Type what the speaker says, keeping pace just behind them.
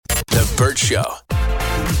The Burt Show.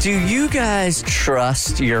 Do you guys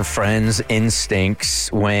trust your friends'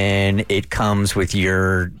 instincts when it comes with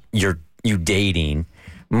you dating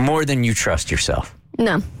more than you trust yourself?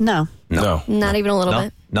 No. No. Not even a little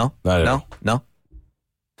bit. No.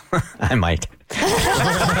 I might.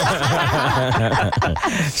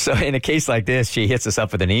 So in a case like this, she hits us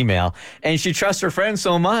up with an email, and she trusts her friend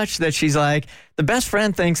so much that she's like, the best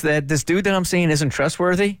friend thinks that this dude that I'm seeing isn't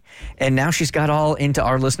trustworthy, and now she's got all into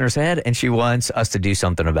our listener's head, and she wants us to do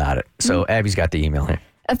something about it. So Abby's got the email here.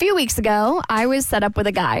 A few weeks ago, I was set up with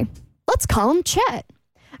a guy. Let's call him Chet.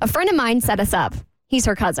 A friend of mine set us up. He's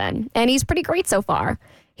her cousin, and he's pretty great so far.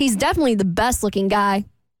 He's definitely the best looking guy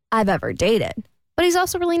I've ever dated, but he's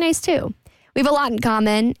also really nice too. We have a lot in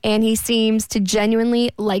common, and he seems to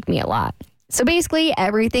genuinely like me a lot. So basically,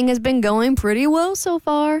 everything has been going pretty well so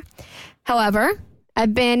far. However,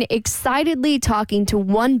 I've been excitedly talking to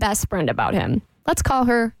one best friend about him. Let's call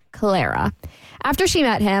her Clara. After she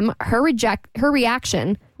met him, her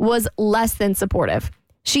reaction was less than supportive.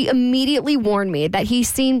 She immediately warned me that he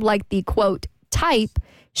seemed like the, quote, type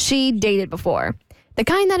she dated before, the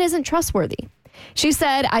kind that isn't trustworthy. She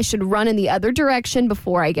said I should run in the other direction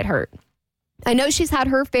before I get hurt. I know she's had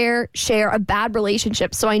her fair share of bad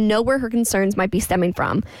relationships, so I know where her concerns might be stemming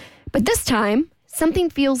from. But this time,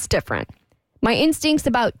 something feels different. My instincts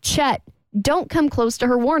about Chet don't come close to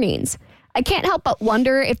her warnings. I can't help but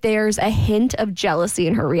wonder if there's a hint of jealousy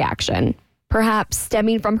in her reaction, perhaps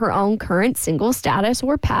stemming from her own current single status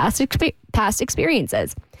or past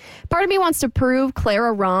experiences. Part of me wants to prove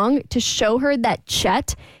Clara wrong, to show her that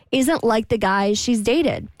Chet isn't like the guys she's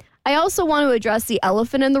dated. I also want to address the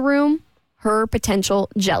elephant in the room, her potential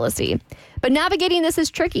jealousy. But navigating this is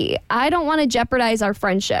tricky. I don't want to jeopardize our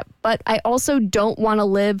friendship, but I also don't want to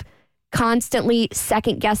live constantly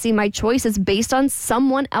second-guessing my choices based on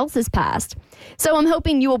someone else's past. So I'm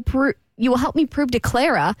hoping you will help me prove to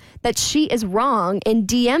Clara that she is wrong and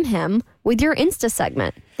DM him with your Insta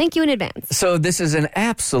segment. Thank you in advance. So this is an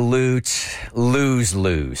absolute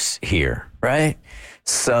lose-lose here, right?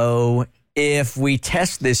 So if we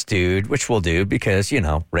test this dude, which we'll do because,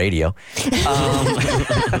 radio.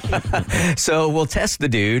 So we'll test the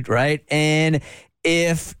dude, right? And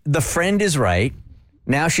if the friend is right,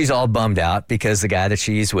 now she's all bummed out because the guy that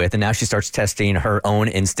she's with, and now she starts testing her own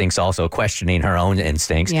instincts, also questioning her own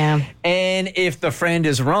instincts. Yeah. And if the friend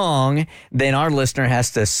is wrong, then our listener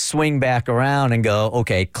has to swing back around and go,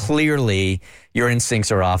 okay, clearly your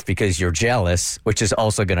instincts are off because you're jealous, which is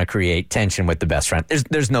also going to create tension with the best friend.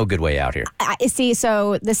 There's no good way out here. See,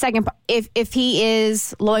 so the second, if he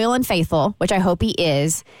is loyal and faithful, which I hope he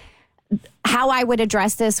is, how I would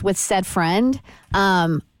address this with said friend,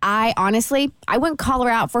 I wouldn't call her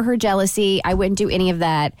out for her jealousy. I wouldn't do any of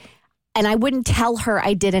that. And I wouldn't tell her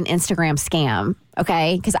I did an Instagram scam,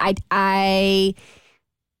 okay? Because I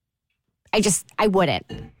wouldn't.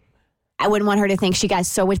 I wouldn't want her to think she got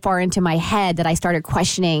so far into my head that I started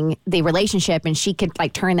questioning the relationship, and she could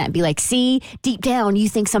turn that and be like, see, deep down, you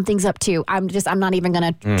think something's up too. I'm not even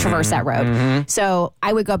going to traverse that road. Mm-hmm. So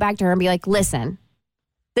I would go back to her and be like, listen,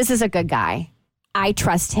 this is a good guy. I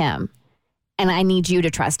trust him, and I need you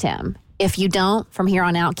to trust him. If you don't, from here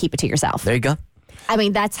on out, keep it to yourself. There you go. I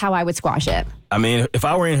mean, that's how I would squash it. I mean, if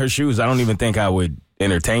I were in her shoes, I don't even think I would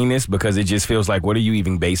entertain this, because it just feels like, what are you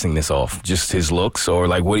even basing this off? Just his looks? Or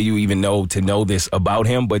what do you even know to know this about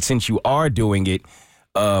him? But since you are doing it,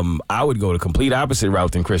 I would go the complete opposite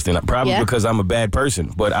route than Kristen. Probably because I'm a bad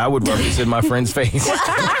person, but I would rub this in my friend's face.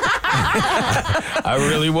 I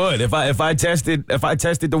really would. If I tested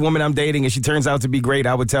the woman I'm dating and she turns out to be great,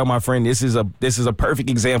 I would tell my friend, this is a perfect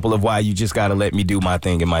example of why you just got to let me do my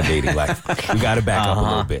thing in my dating life. You got to back up a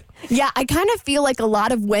little bit. Yeah, I kind of feel like a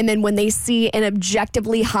lot of women, when they see an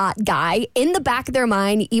objectively hot guy, in the back of their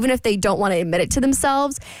mind, even if they don't want to admit it to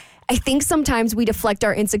themselves, I think sometimes we deflect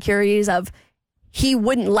our insecurities of, he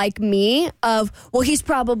wouldn't like me, of, well, he's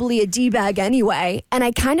probably a D-bag anyway. And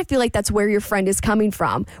I kind of feel like that's where your friend is coming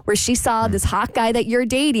from, where she saw this hot guy that you're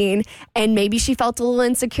dating, and maybe she felt a little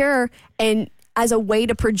insecure, and as a way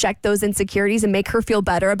to project those insecurities and make her feel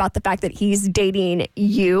better about the fact that he's dating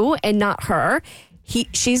you and not her,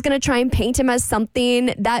 she's going to try and paint him as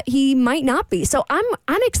something that he might not be. So I'm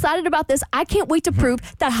excited about this. I can't wait to prove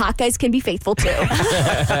that hot guys can be faithful too.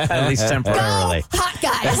 At least temporarily. Go, hot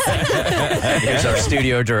guys. Here's our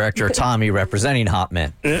studio director, Tommy, representing hot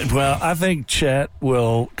men. Well, I think Chet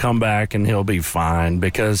will come back and he'll be fine,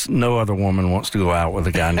 because no other woman wants to go out with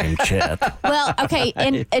a guy named Chet. Well, okay,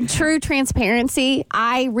 in true transparency,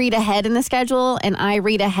 I read ahead in the schedule and I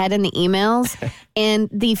read ahead in the emails. And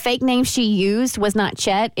the fake name she used was not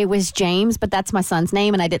Chet, it was James, but that's my son's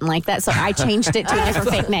name, and I didn't like that, so I changed it to a different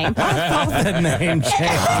fake name. I thought the name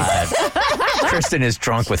changed. Kristen is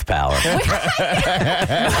drunk with power.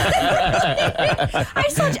 I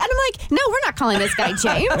saw, and I'm like, no, we're not calling this guy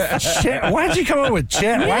James. Chet, why'd you come up with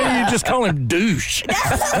Chet? Why didn't you just call him douche?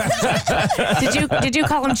 Did you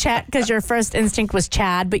call him Chet because your first instinct was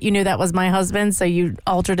Chad, but you knew that was my husband, so you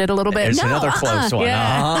altered it a little bit? It's No, another close one. Yeah.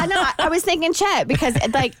 Uh-huh. I know. I was thinking Chet because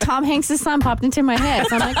like Tom Hanks' son popped into my head.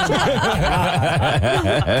 So I'm like,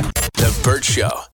 Chet. The Burt Show.